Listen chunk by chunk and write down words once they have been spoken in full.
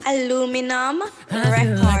Aluminum I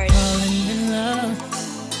feel like Records. falling in love.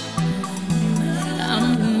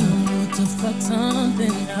 I'm in the mood to fuck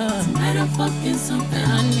something up. Tonight I'm fucking something.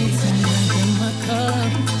 I need some drink in my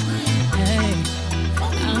cup. Hey,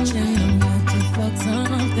 I'm in the mood to fuck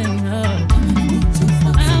something up.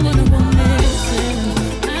 I wanna go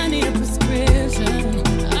missing. I need a prescription.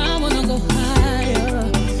 I wanna go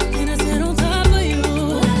higher. Can I sit on top of you?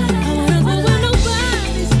 I wanna go where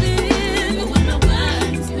nobody's been.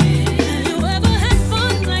 Have you ever had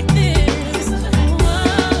fun like this?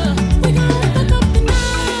 Whoa. We gon' fuck up the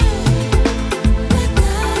night. Black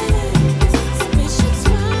lights, spaceships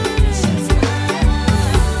fly.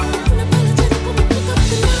 Unapologetic when we fuck up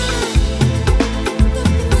the night.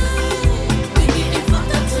 We getting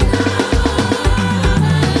fucked up tonight.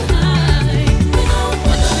 We gon'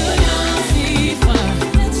 put you on FIFA.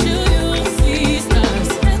 Let you see stars.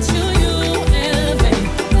 Let you elevate.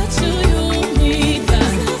 Let you meet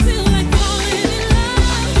God. I feel like falling in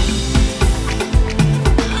love.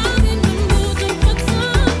 I'm in the mood to fuck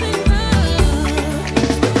something up.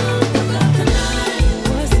 Fuck up the night.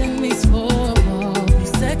 What's in these four walls? You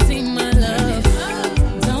sexy, my love.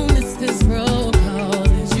 Don't miss this roll call.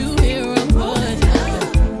 Did you hear a word?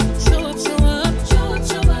 Show up, show up, show up,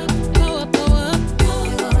 show up. Go up, go up, go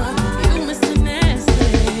up. You Mr.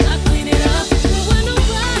 Nasty, I clean it up. But when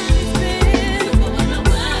nobody's been,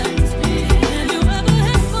 have you ever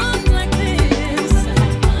had fun like this? I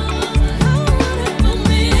wanna go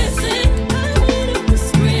missing. I need a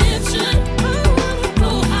prescription. I wanna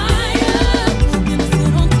go higher. Can I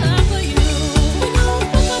sit on top of you? We gon'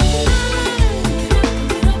 fuck up the night.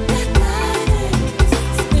 Black lights,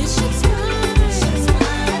 spaceships fly.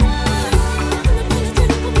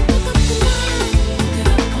 Unapologetic when we fuck up the night.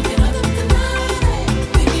 Get up the night.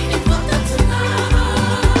 We getting fucked up tonight.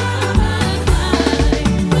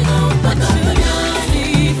 We gon' put you on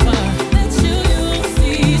FIFA. Let you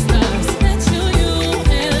see stars. Let you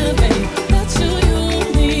elevate. Let you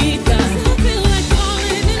meet God. I feel like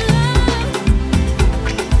falling in love.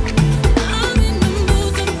 I'm in the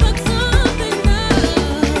mood to fuck something up.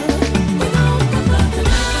 We gon' fuck up the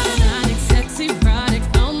night. Sexy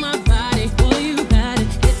product on my body. Boy, you got it.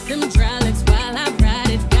 Hit them hydraulics while I ride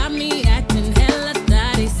it. Got me acting hella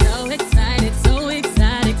thotty. So excited, so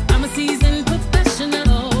exotic. I'm a seasoned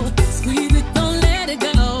professional. Squeeze it, don't let it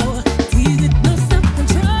go. Tease it, no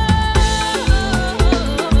self-control.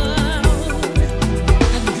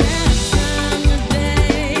 I got time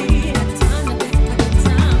today. Got time today.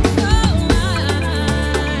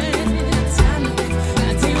 Got time.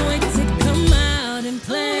 I can't wait to come out and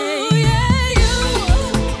play. Oh yeah, you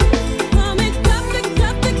want me copy,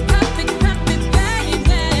 copy, copy, copy,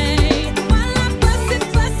 baby. While I bust it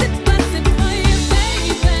for you,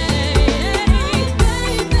 baby,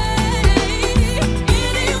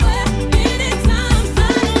 Anywhere, anytime,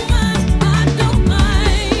 I don't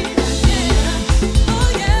mind. Yeah. Oh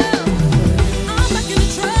yeah, I'm back in the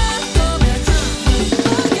truck, oh yeah.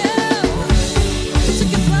 Oh yeah,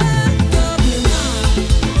 chicken fly, oh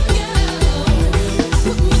yeah.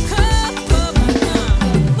 Put my cup up,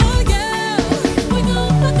 oh yeah. We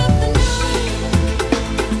gon' fuck up the night.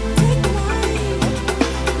 Take flight,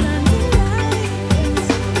 blinding lights.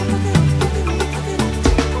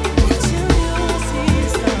 Let you see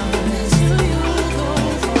stars. Let you go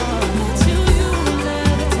far. Let you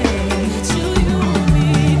levitate. Let you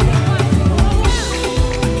meet God.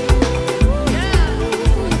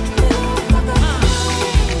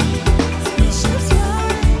 Spaceships fly.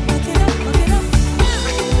 Look it up, look it up.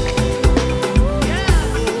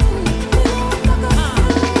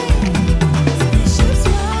 Spaceships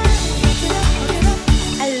fly. Look it up, look it up.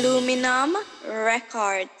 Aluminum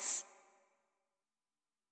Records.